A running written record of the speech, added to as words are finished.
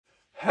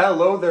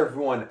Hello there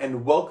everyone,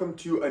 and welcome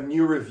to a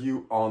new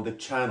review on the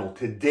channel.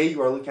 Today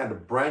you are looking at a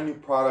brand new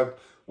product,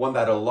 one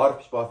that a lot of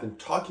people have been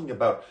talking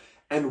about,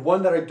 and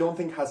one that I don't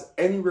think has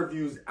any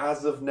reviews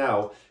as of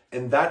now,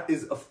 and that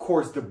is of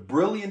course the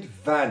brilliant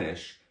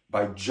Vanish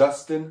by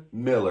Justin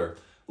Miller.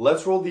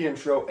 Let's roll the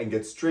intro and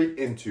get straight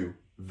into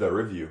the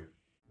review.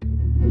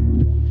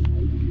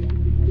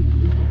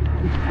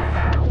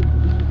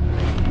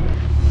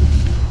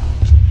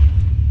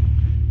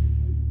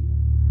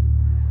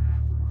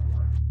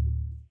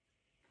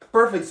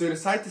 Perfect, so you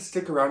decide to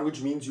stick around,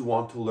 which means you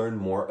want to learn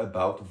more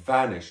about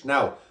Vanish.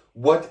 Now,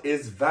 what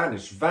is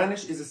Vanish?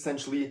 Vanish is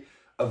essentially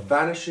a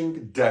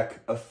vanishing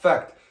deck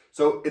effect.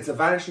 So it's a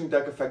vanishing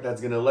deck effect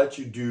that's going to let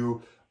you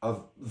do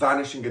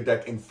vanishing a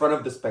deck in front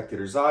of the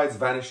spectator's eyes,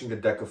 vanishing a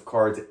deck of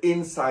cards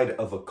inside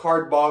of a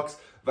card box,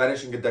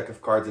 vanishing a deck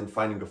of cards and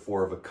finding a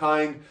four of a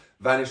kind,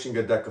 vanishing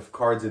a deck of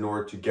cards in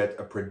order to get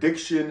a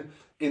prediction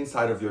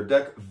inside of your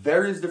deck.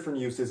 Various different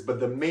uses,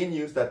 but the main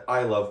use that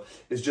I love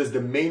is just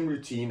the main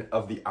routine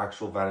of the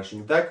actual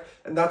vanishing deck,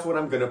 and that's what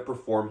I'm going to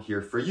perform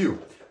here for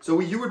you. So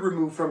you would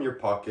remove from your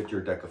pocket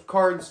your deck of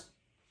cards,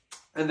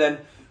 and then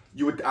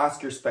you would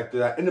ask your spectator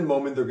that in a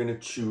moment they're going to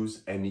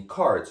choose any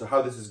card. So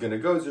how this is going to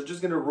go is you're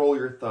just going to roll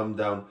your thumb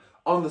down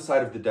on the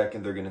side of the deck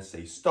and they're going to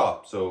say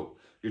stop. So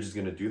you're just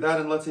going to do that,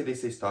 and let's say they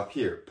say stop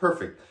here.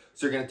 Perfect.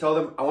 So you're going to tell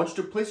them, I want you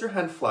to place your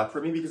hand flat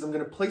for me because I'm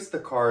going to place the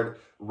card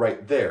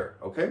right there,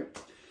 okay?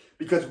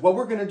 Because what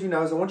we're going to do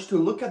now is I want you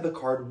to look at the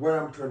card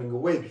where I'm turning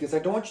away, because I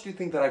don't want you to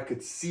think that I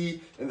could see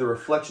in the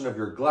reflection of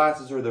your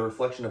glasses or the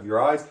reflection of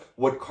your eyes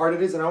what card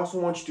it is. And I also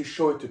want you to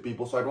show it to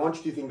people. So I don't want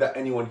you to think that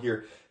anyone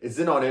here is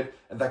in on it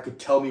and that could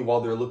tell me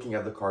while they're looking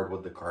at the card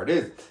what the card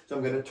is. So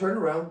I'm going to turn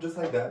around just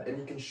like that, and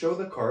you can show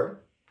the card.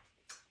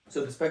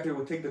 So the spectator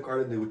would take the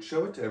card and they would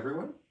show it to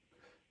everyone.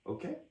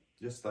 Okay,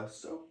 just like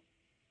so.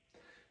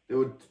 They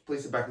would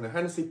place it back in their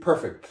hand and say,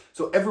 perfect.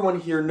 So everyone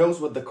here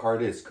knows what the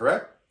card is,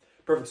 correct?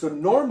 Perfect. So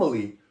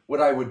normally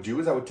what I would do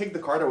is I would take the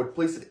card, I would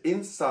place it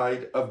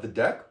inside of the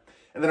deck,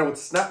 and then I would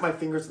snap my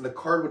fingers and the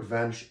card would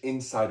vanish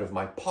inside of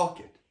my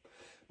pocket.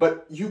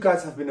 But you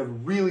guys have been a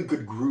really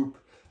good group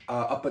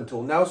up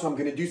until now, so I'm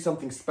going to do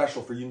something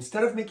special for you.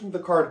 Instead of making the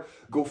card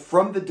go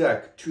from the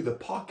deck to the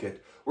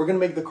pocket, we're going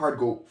to make the card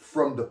go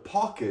from the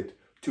pocket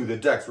to the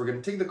deck. So we're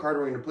going to take the card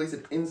and we're going to place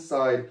it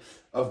inside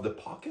of the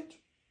pocket.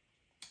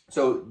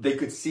 So they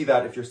could see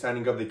that. If you're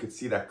standing up, they could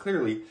see that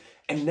clearly.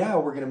 And now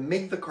we're going to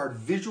make the card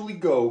visually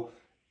go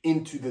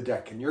into the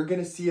deck. And you're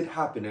going to see it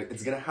happen.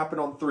 It's going to happen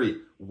on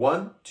 3.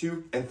 1,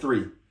 2, and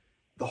 3.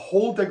 The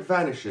whole deck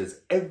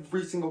vanishes.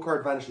 Every single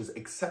card vanishes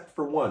except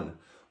for one.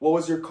 What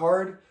was your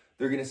card?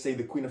 They're going to say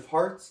the Queen of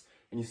Hearts.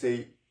 And you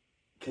say,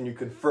 can you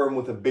confirm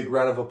with a big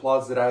round of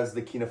applause that has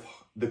the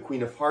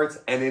Queen of Hearts?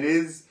 And it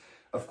is,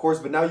 of course.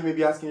 But now you may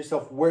be asking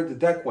yourself where the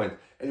deck went.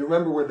 And you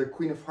remember where the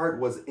Queen of Hearts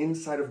was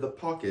inside of the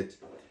pocket.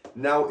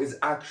 Now is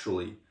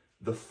actually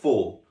the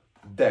full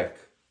deck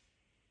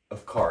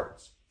of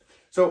cards.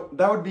 So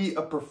that would be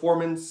a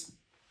performance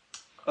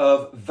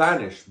of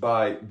Vanish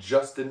by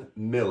Justin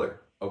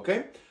Miller,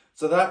 okay?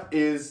 So that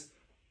is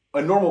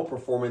a normal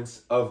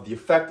performance of the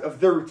effect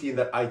of the routine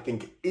that I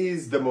think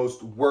is the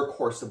most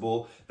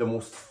workhorseable, the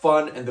most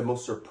fun, and the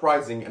most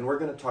surprising, and we're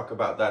going to talk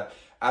about that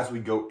as we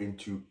go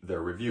into the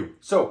review.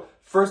 So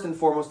first and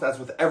foremost, as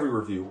with every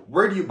review,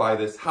 where do you buy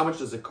this, how much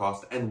does it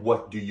cost, and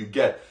what do you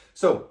get?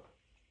 So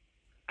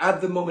at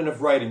the moment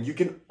of writing, you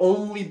can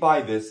only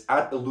buy this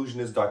at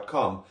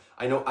illusionist.com.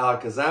 I know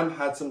Alakazam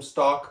had some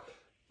stock,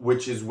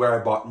 which is where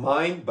I bought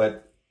mine,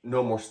 but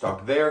no more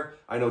stock there.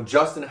 I know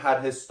Justin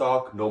had his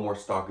stock, no more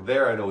stock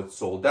there. I know it's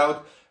sold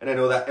out. And I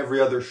know that every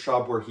other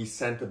shop where he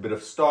sent a bit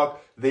of stock,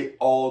 they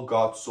all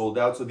got sold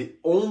out. So the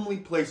only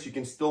place you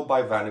can still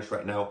buy Vanish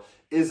right now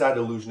is at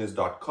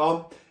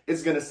illusionist.com.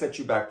 It's going to set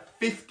you back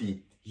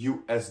 $50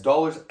 US,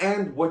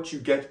 and what you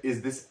get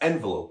is this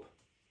envelope.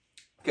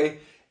 Okay?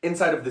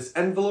 Inside of this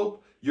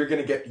envelope, you're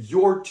going to get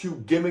your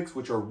 2 gimmicks,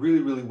 which are really,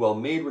 really well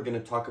made. We're going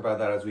to talk about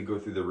that as we go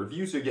through the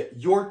review. So you get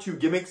your 2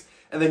 gimmicks,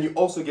 and then you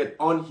also get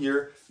on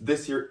here,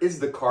 this here is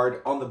the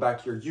card. On the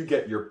back here, you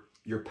get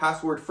your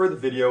password for the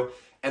video,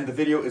 and the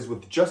video is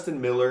with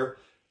Justin Miller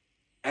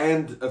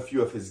and a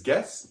few of his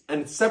guests.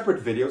 And it's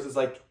separate videos. It's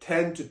like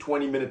 10 to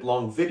 20 minute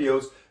long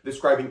videos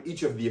describing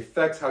each of the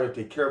effects, how to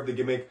take care of the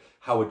gimmick,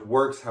 how it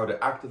works, how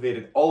to activate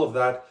it, all of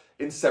that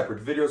in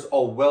separate videos,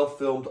 all well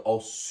filmed,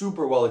 all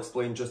super well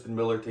explained. Justin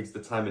Miller takes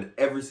the time in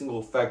every single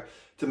effect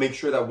to make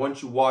sure that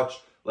once you watch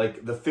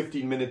like the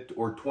 15-minute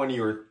or 20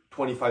 or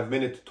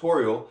 25-minute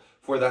tutorial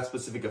for that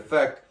specific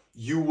effect,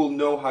 you will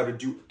know how to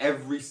do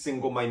every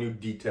single minute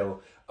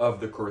detail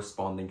of the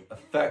corresponding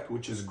effect,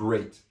 which is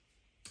great.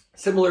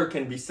 Similar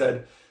can be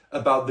said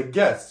about the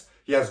guests.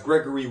 He has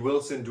Gregory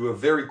Wilson do a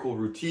very cool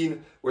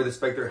routine where the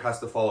spectator has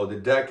to follow the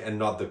deck and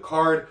not the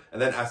card.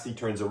 And then as he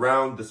turns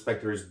around, the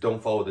spectators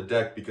don't follow the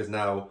deck because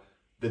now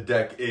the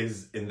deck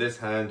is in this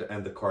hand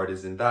and the card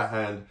is in that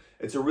hand.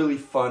 It's a really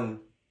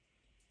fun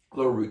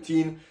little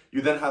routine.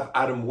 You then have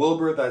Adam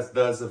Wilbur that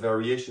does a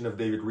variation of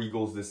David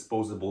Regal's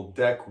disposable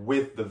deck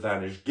with the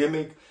Vanish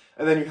gimmick.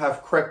 And then you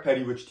have Craig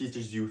Petty, which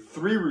teaches you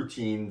 3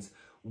 routines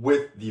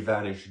with the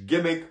Vanish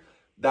gimmick.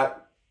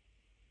 That,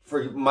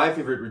 for my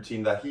favorite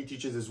routine that he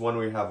teaches, is one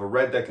where you have a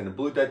red deck and a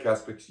blue deck. You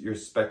ask your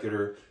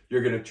spectator,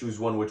 you're going to choose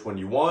which one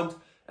you want.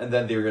 And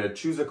then they're going to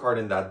choose a card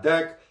in that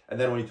deck. And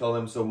then when you tell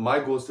them, so my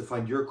goal is to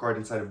find your card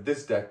inside of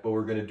this deck, but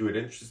we're going to do it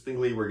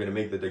interestingly. We're going to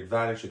make the deck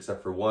vanish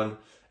except for one,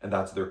 and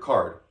that's their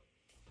card.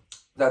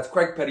 That's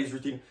Craig Petty's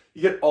routine.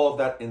 You get all of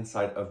that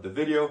inside of the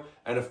video.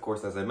 And of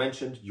course, as I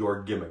mentioned,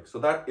 your gimmick. So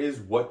that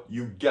is what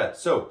you get.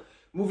 So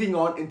moving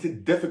on into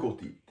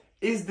difficulty.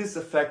 Is this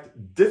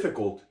effect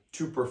difficult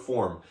to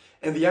perform?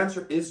 And the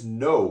answer is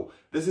no.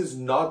 This is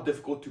not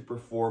difficult to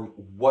perform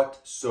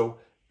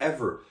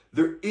whatsoever.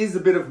 There is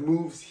a bit of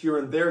moves here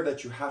and there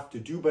that you have to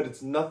do, but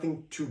it's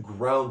nothing too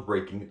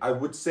groundbreaking. I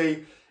would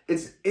say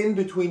it's in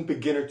between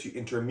beginner to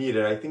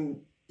intermediate. I think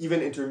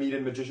even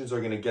intermediate magicians are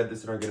going to get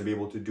this and are going to be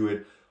able to do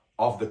it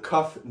off the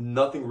cuff,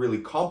 nothing really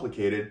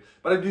complicated.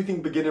 But I do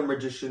think beginner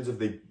magicians,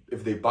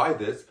 if they buy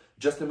this,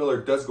 Justin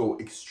Miller does go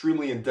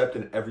extremely in depth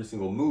in every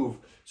single move,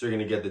 so you're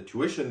going to get the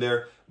tuition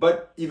there.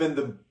 But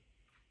even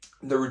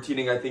the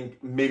routining, I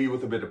think maybe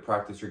with a bit of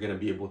practice, you're going to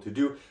be able to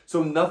do.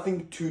 So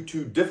nothing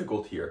too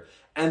difficult here.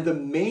 And the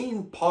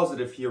main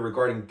positive here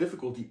regarding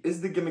difficulty is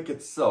the gimmick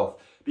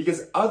itself,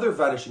 because other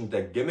Vanishing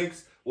Deck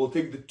gimmicks will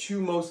take the 2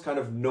 most kind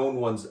of known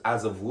ones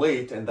as of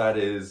late, and that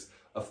is,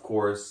 of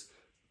course,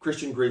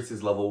 Christian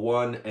Grace's level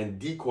 1 and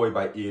Decoy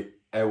by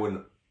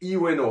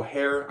Ewan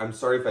O'Hare. I'm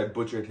sorry if I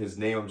butchered his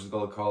name. I'm just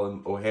going to call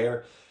him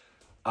O'Hare.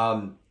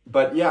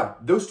 But yeah,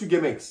 those 2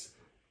 gimmicks.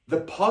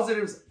 The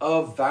positives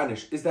of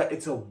Vanish is that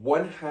it's a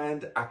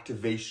one-hand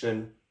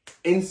activation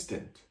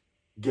instant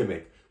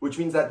gimmick, which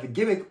means that the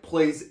gimmick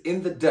plays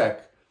in the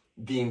deck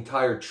the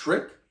entire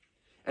trick,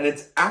 and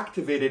it's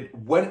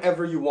activated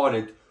whenever you want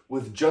it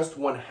with just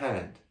one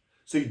hand.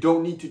 So you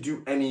don't need to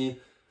do any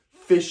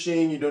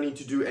fishing, you don't need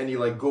to do any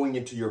like going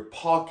into your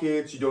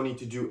pockets, you don't need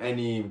to do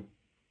any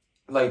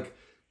like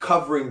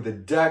covering the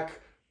deck,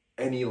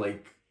 any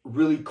like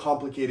really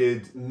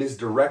complicated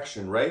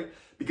misdirection, right?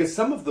 Because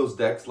some of those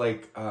decks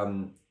like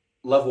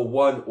level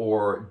 1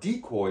 or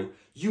Decoy,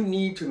 you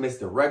need to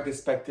misdirect the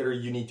spectator,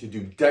 you need to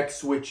do deck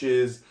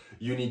switches,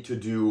 you need to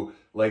do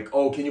like,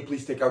 oh, can you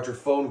please take out your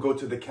phone, go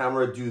to the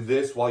camera, do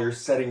this while you're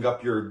setting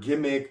up your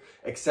gimmick,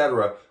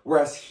 etc.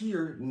 Whereas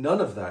here,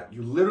 none of that.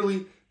 You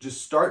literally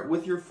just start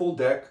with your full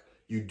deck,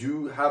 you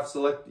do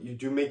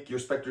make your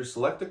spectator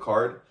select a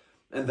card,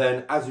 and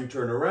then as you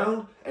turn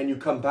around and you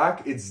come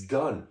back, it's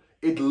done.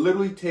 It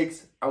literally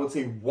takes, I would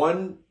say,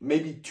 1,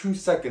 maybe 2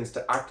 seconds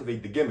to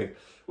activate the gimmick,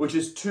 which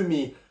is, to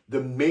me,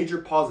 the major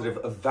positive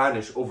of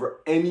Vanish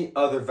over any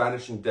other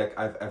Vanishing deck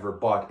I've ever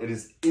bought. It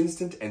is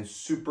instant and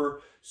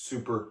super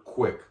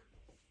quick.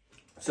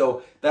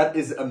 So that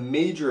is a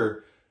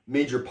major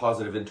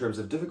positive in terms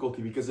of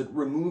difficulty, because it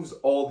removes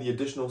all the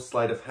additional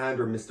sleight of hand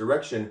or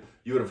misdirection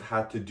you would have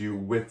had to do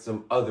with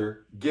some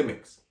other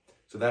gimmicks.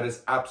 So that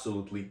is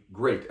absolutely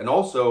great. And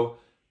also,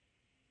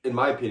 in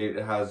my opinion,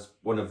 it has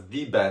one of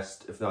the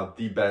best, if not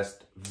the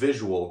best,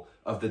 visual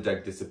of the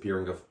deck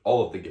disappearing of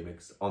all of the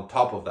gimmicks on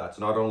top of that.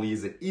 So not only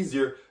is it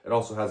easier, it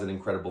also has an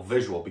incredible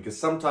visual, because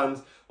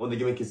sometimes when the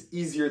gimmick is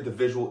easier, the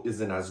visual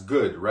isn't as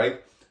good,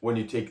 right? When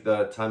you take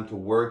the time to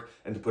work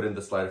and to put in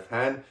the sleight of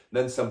hand,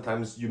 then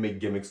sometimes you make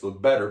gimmicks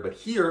look better. But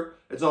here,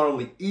 it's not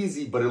only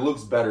easy, but it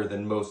looks better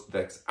than most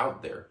decks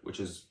out there, which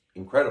is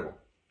incredible,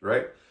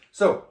 right?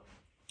 So,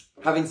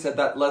 having said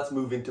that, let's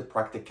move into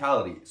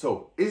practicality.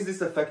 So, is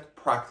this effect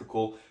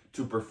practical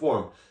to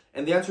perform?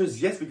 And the answer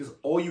is yes, because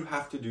all you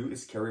have to do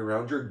is carry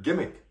around your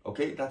gimmick,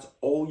 okay? That's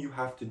all you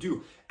have to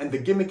do. And the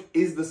gimmick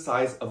is the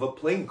size of a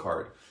playing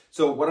card.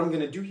 So what I'm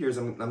going to do here is,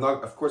 I'm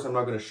not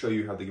going to show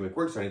you how the gimmick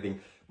works or anything,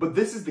 but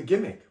this is the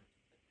gimmick.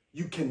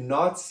 You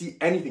cannot see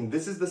anything.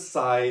 This is the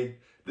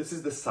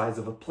size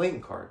of a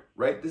playing card,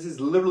 right? This is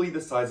literally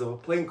the size of a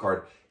playing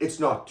card. It's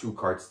not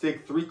 2-card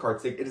stick, 3-card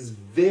stick. It is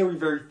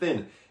very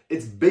thin.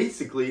 It's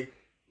basically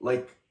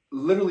like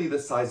literally the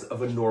size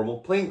of a normal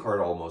playing card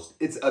almost.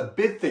 It's a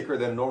bit thicker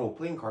than a normal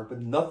playing card, but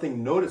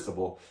nothing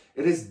noticeable.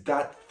 It is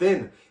that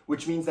thin,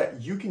 which means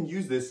that you can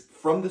use this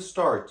from the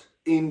start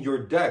in your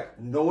deck.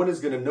 No one is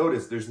going to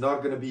notice. There's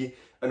not going to be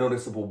a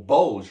noticeable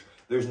bulge.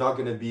 There's not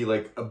going to be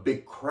like a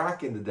big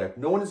crack in the deck.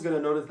 No one is going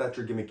to notice that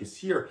your gimmick is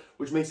here,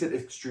 which makes it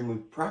extremely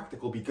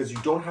practical because you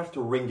don't have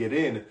to ring it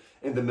in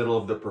the middle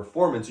of the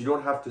performance. You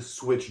don't have to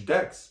switch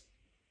decks,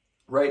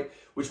 right?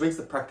 Which makes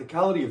the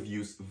practicality of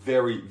use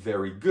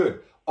very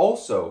good.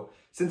 Also,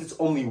 since it's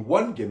only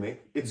one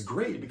gimmick, it's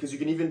great because you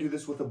can even do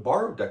this with a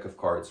borrowed deck of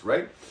cards,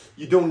 right?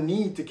 You don't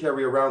need to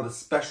carry around a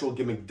special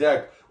gimmick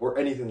deck or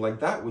anything like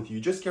that with you.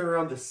 You just carry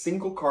around a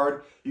single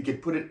card. You can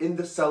put it in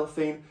the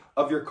cellophane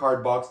of your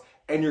card box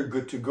and you're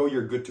good to go.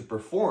 You're good to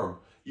perform.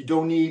 You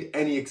don't need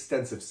any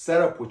extensive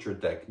setup with your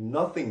deck.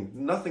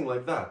 Nothing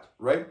like that,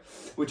 right?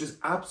 Which is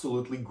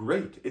absolutely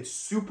great. It's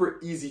super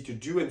easy to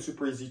do and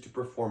super easy to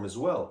perform as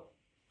well.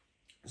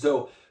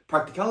 So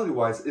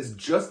practicality-wise, it's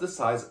just the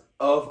size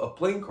of a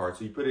playing card.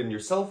 So you put it in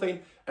your cellophane,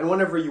 and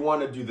whenever you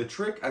want to do the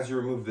trick, as you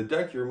remove the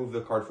deck, you remove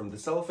the card from the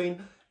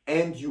cellophane,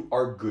 and you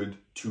are good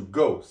to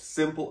go.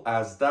 Simple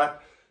as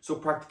that. So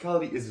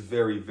practicality is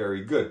very,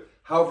 very good.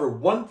 However,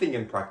 one thing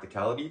in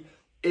practicality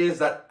is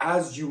that,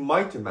 as you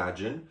might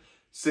imagine,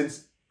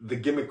 since the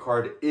gimmick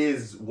card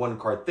is one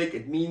card thick,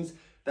 it means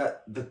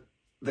that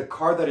the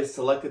card that is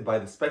selected by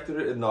the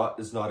spectator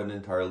is not an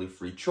entirely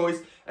free choice.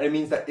 And it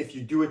means that if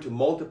you do it to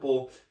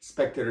multiple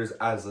spectators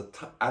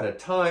at a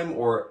time,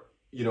 or,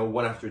 you know,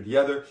 one after the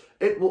other,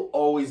 it will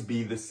always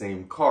be the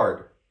same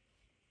card.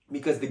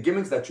 Because the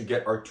gimmicks that you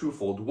get are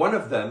twofold. One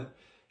of them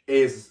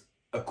is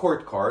a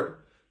court card.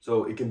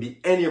 So it can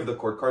be any of the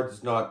court cards.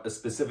 It's not a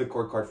specific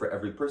court card for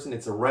every person.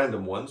 It's a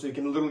random one. So you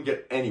can literally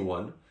get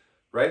anyone,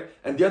 right?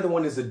 And the other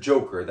one is a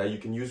joker that you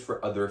can use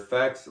for other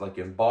effects, like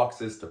in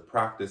boxes, to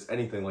practice,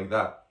 anything like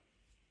that.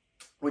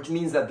 Which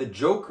means that the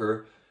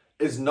joker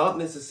is not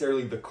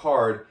necessarily the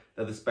card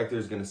that the spectator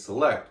is going to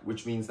select,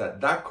 which means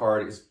that that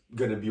card is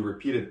going to be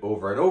repeated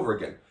over and over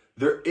again.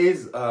 There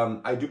is,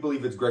 I do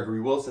believe it's Gregory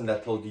Wilson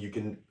that told you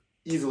can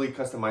easily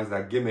customize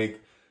that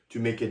gimmick to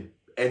make it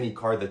any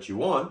card that you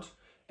want.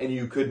 And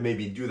you could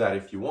maybe do that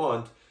if you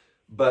want,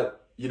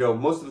 but, you know,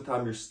 most of the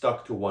time you're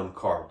stuck to one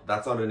card.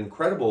 That's not an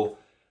incredible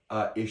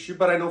issue,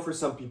 but I know for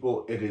some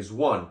people it is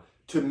one.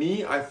 To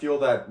me, I feel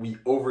that we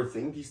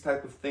overthink these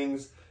type of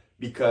things,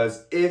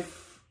 because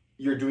if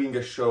you're doing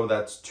a show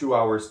that's 2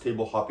 hours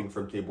table hopping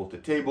from table to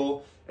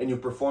table, and you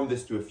perform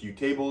this to a few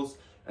tables,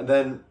 and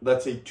then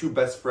let's say two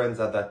best friends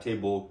at that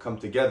table come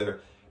together,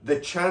 the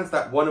chance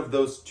that one of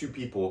those two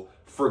people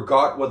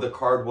forgot what the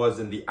card was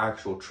in the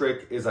actual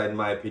trick is, in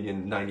my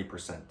opinion,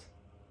 90%.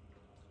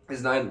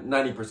 Is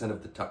 90%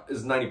 of the time,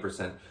 is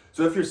 90%.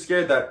 So if you're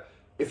scared that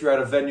if you're at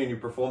a venue and you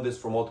perform this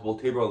for multiple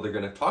tables, they're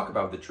going to talk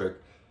about the trick,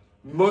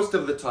 most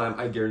of the time,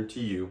 I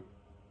guarantee you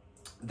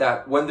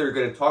that when they're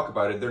going to talk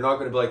about it, they're not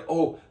going to be like,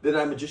 oh, did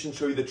that magician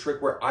show you the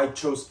trick where I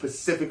chose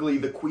specifically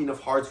the Queen of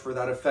Hearts for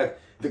that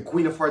effect? The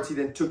Queen of Hearts, he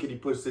then took it, he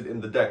puts it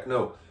in the deck.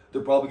 No,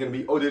 they're probably going to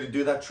be, oh, did he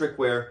do that trick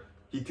where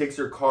he takes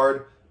your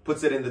card,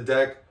 puts it in the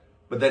deck,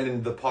 but then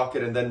in the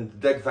pocket, and then the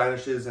deck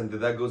vanishes and the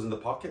deck goes in the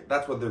pocket?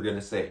 That's what they're going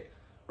to say,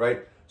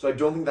 right? So I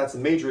don't think that's a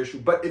major issue.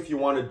 But if you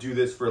want to do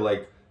this for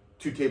like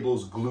two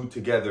tables glued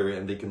together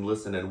and they can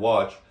listen and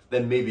watch,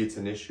 then maybe it's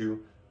an issue.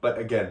 But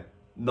again,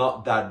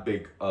 not that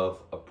big of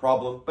a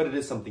problem, but it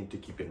is something to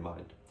keep in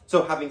mind.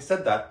 So having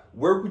said that,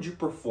 where would you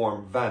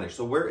perform Vanish?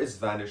 So where is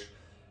Vanish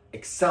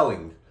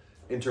excelling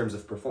in terms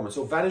of performance?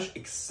 So Vanish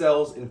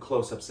excels in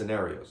close-up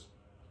scenarios.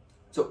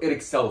 So it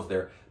excels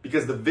there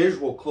because the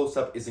visual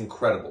close-up is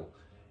incredible.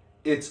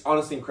 It's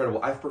honestly incredible.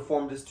 I've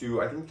performed this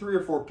to, I think, 3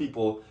 or 4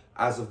 people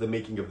as of the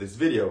making of this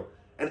video.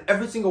 And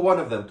every single one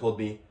of them told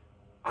me,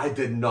 I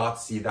did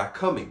not see that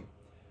coming.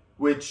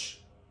 Which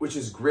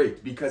is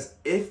great, because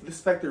if the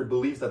spectator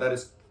believes that that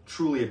is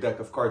truly a deck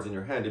of cards in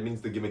your hand, it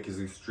means the gimmick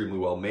is extremely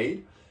well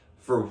made,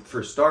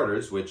 for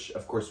starters, which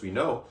of course we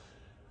know.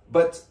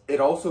 But it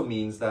also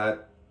means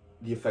that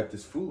the effect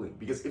is fooling,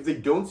 because if they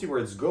don't see where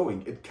it's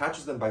going, it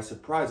catches them by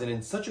surprise. And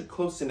in such a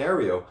close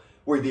scenario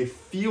where they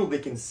feel they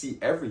can see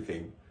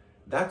everything,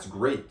 that's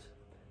great.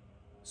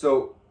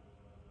 So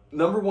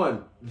number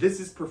one, this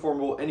is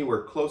performable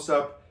anywhere: close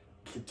up,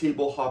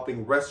 table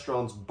hopping,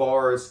 restaurants,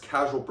 bars,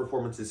 casual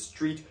performances,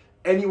 street,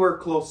 anywhere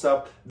close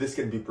up, this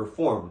can be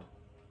performed.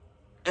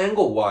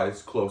 Angle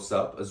wise, close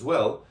up as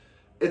well,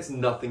 it's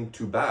nothing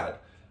too bad.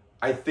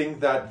 I think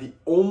that the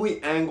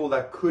only angle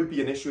that could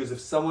be an issue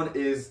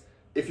is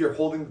if you're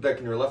holding the deck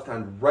in your left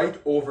hand right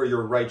over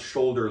your right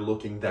shoulder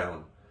looking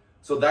down.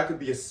 So that could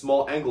be a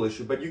small angle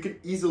issue, but you could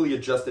easily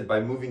adjust it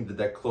by moving the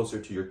deck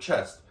closer to your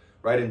chest,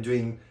 right? And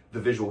doing the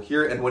visual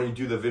here. And when you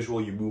do the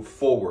visual, you move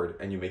forward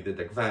and you make the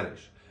deck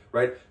vanish,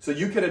 right? So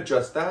you can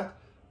adjust that,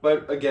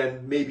 but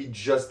again, maybe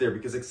just there,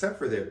 because except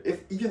for there,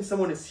 if even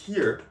someone is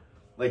here,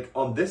 like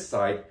on this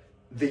side,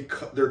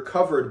 you're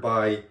covered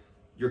by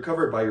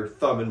your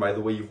thumb and by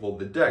the way you hold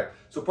the deck.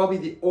 So probably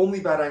the only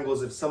bad angle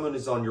is if someone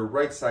is on your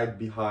right side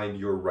behind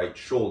your right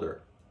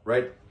shoulder,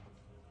 right?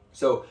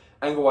 So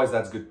angle-wise,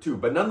 that's good too.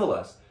 But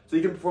nonetheless, so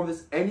you can perform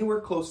this anywhere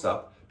close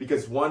up,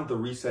 because one, the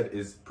reset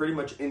is pretty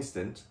much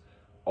instant.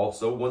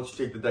 Also, once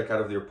you take the deck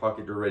out of your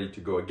pocket, you're ready to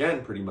go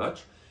again, pretty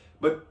much.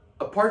 But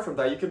apart from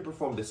that, you can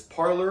perform this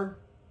parlor,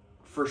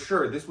 for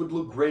sure. This would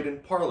look great in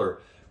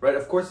parlor, right?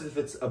 Of course, if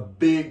it's a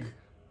big,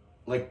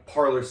 like,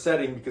 parlor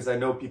setting, because I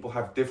know people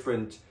have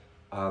different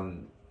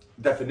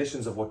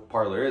definitions of what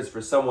parlor is.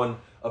 For someone,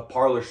 a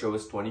parlor show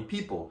is 20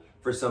 people.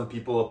 For some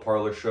people, a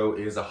parlor show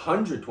is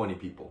 120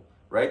 people,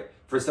 right?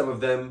 For some of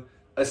them,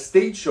 a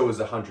stage show is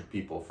 100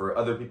 people. For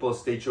other people, a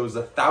stage show is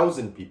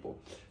 1,000 people.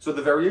 So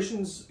the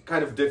variations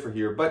kind of differ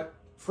here. But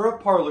for a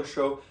parlor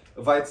show,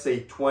 if I'd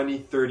say 20,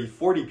 30,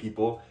 40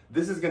 people,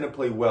 this is going to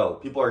play well.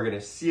 People are going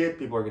to see it.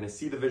 People are going to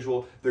see the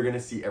visual. They're going to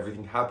see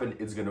everything happen.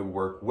 It's going to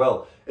work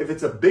well. If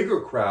it's a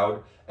bigger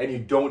crowd and you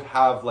don't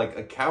have like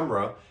a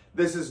camera,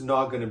 this is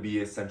not going to be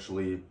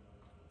essentially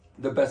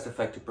the best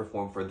effect to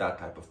perform for that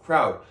type of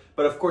crowd.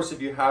 But of course,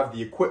 if you have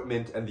the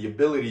equipment and the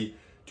ability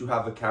to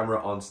have a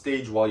camera on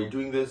stage while you're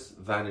doing this,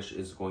 Vanish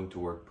is going to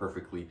work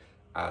perfectly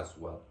as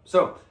well.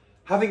 So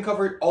having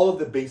covered all of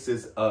the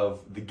bases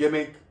of the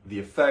gimmick, the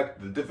effect,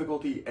 the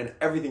difficulty, and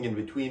everything in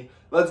between,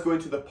 let's go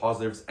into the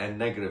positives and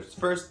negatives.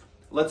 First,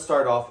 let's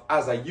start off,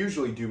 as I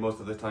usually do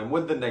most of the time,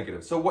 with the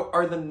negatives. So what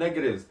are the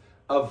negatives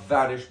of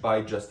Vanish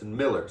by Justin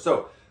Miller?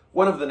 So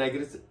one of the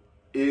negatives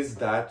is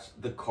that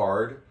the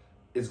card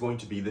is going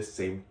to be the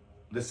same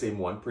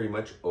one pretty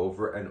much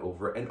over and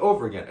over and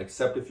over again,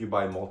 except if you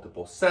buy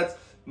multiple sets.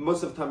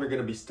 Most of the time you're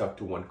going to be stuck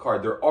to one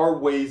card. There are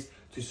ways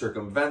to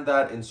circumvent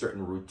that in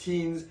certain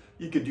routines.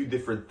 You could do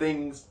different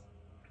things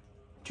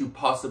to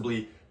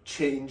possibly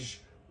change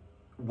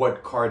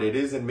what card it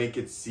is and make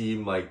it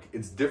seem like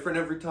it's different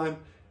every time.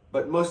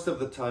 But most of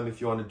the time,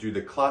 if you want to do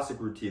the classic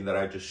routine that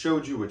I just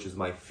showed you, which is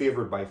my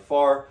favorite by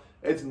far,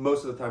 it's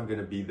most of the time going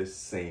to be the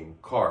same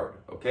card,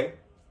 okay?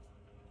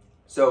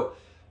 So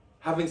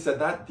having said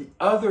that, the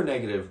other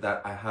negative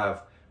that I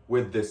have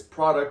with this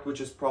product, which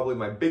is probably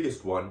my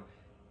biggest one,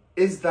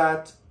 is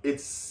that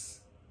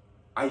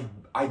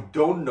I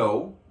don't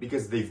know,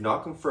 because they've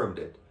not confirmed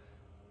it,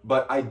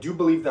 but I do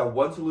believe that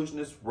once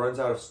Illusionist runs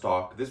out of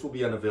stock, this will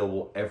be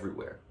unavailable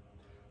everywhere.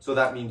 So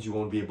that means you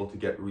won't be able to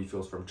get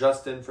refills from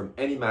Justin, from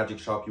any magic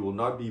shop. You will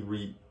not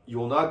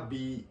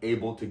be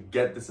able to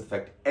get this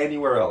effect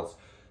anywhere else.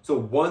 So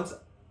once,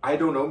 I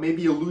don't know,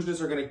 maybe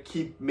Illusionists are going to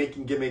keep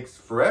making gimmicks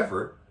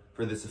forever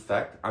for this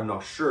effect. I'm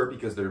not sure,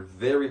 because they're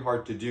very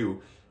hard to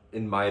do,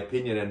 in my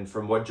opinion. And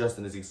from what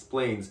Justin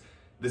explains,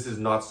 this is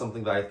not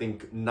something that I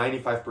think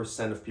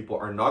 95% of people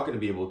are not going to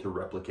be able to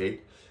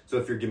replicate. So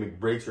if your gimmick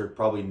breaks, you're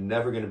probably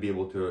never going to be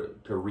able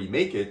to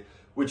remake it,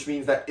 which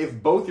means that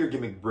if both your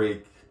gimmick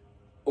break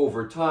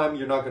over time,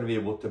 you're not going to be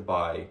able to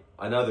buy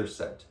another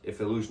set. If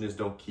Illusionists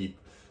don't keep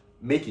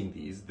making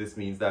these, this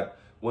means that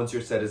once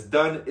your set is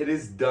done, it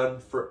is done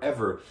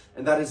forever.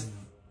 And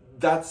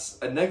that's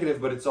a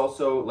negative, but it's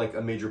also like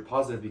a major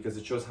positive, because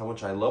it shows how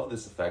much I love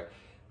this effect.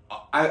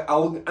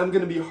 I'm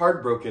going to be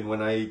heartbroken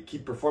when I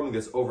keep performing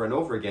this over and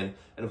over again,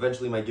 and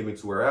eventually my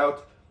gimmicks wear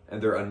out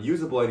and they're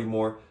unusable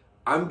anymore.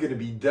 I'm going to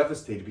be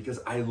devastated,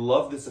 because I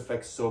love this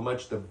effect so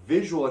much. The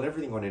visual and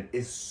everything on it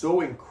is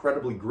so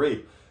incredibly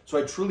great.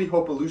 So I truly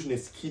hope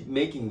Illusionists keep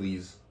making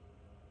these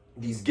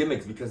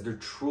gimmicks, because they're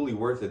truly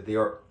worth it. They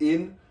are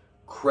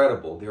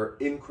incredible. They are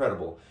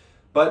incredible.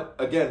 But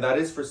again, that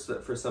is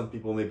for some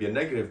people maybe a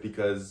negative,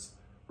 because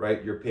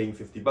right, you're paying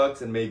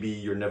 $50 and maybe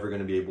you're never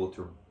going to be able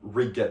to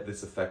re-get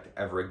this effect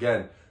ever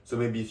again. So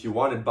maybe if you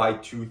wanted, buy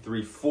 2,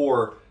 3,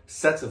 4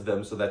 sets of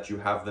them so that you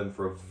have them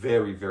for a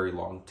very, very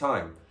long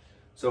time.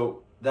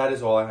 So that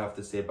is all I have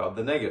to say about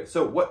the negative.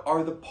 So what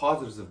are the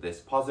positives of this?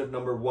 Positive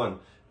number 1,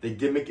 the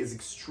gimmick is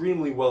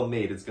extremely well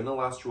made. It's going to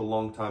last you a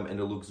long time and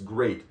it looks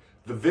great.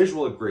 The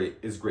visual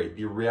is great.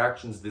 The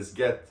reactions this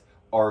gets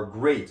are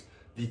great.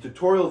 The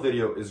tutorial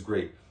video is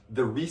great.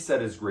 The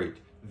reset is great.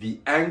 The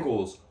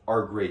angles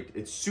are great.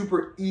 It's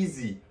super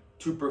easy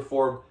to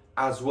perform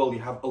as well. You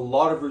have a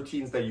lot of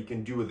routines that you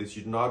can do with this.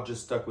 You're not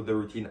just stuck with the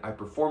routine I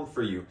performed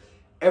for you.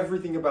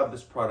 Everything about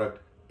this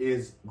product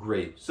is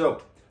great.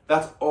 So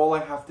that's all I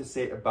have to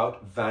say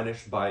about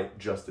Vanish by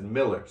Justin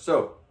Miller.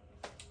 So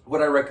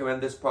would I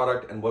recommend this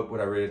product, and what would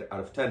I rate it out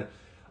of 10?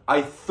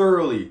 I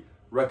thoroughly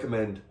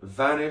recommend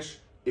Vanish.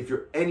 If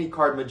you're any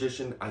card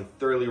magician, I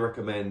thoroughly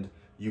recommend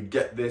you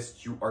get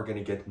this. You are going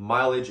to get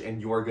mileage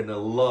and you are going to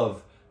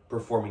love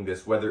performing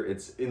this, whether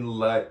it's in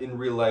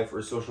real life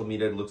or social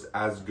media. It looks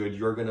as good.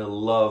 You're going to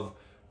love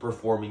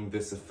performing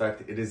this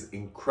effect. It is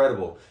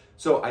incredible.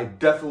 So I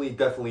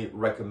definitely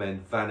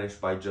recommend Vanish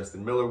by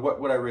Justin Miller. What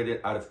would I rate it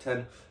out of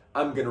 10?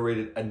 I'm going to rate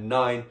it a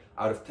 9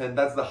 out of 10.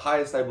 That's the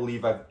highest I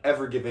believe I've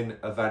ever given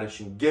a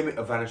vanishing gimmick,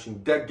 a vanishing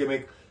deck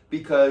gimmick,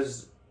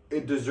 because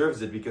it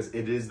deserves it, because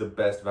it is the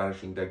best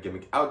vanishing deck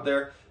gimmick out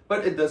there.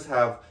 But it does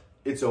have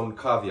its own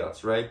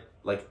caveats, right?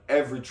 Like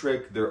every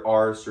trick, there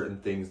are certain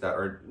things that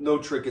are, no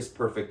trick is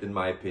perfect in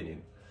my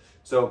opinion.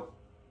 So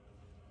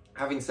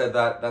having said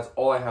that, that's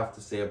all I have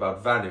to say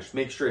about Vanish.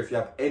 Make sure if you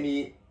have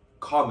any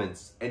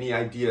comments, any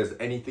ideas,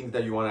 anything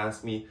that you want to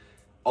ask me,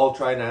 I'll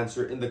try and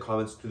answer in the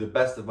comments to the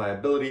best of my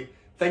ability.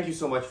 Thank you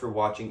so much for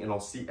watching, and I'll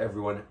see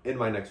everyone in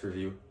my next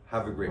review.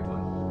 Have a great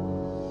one.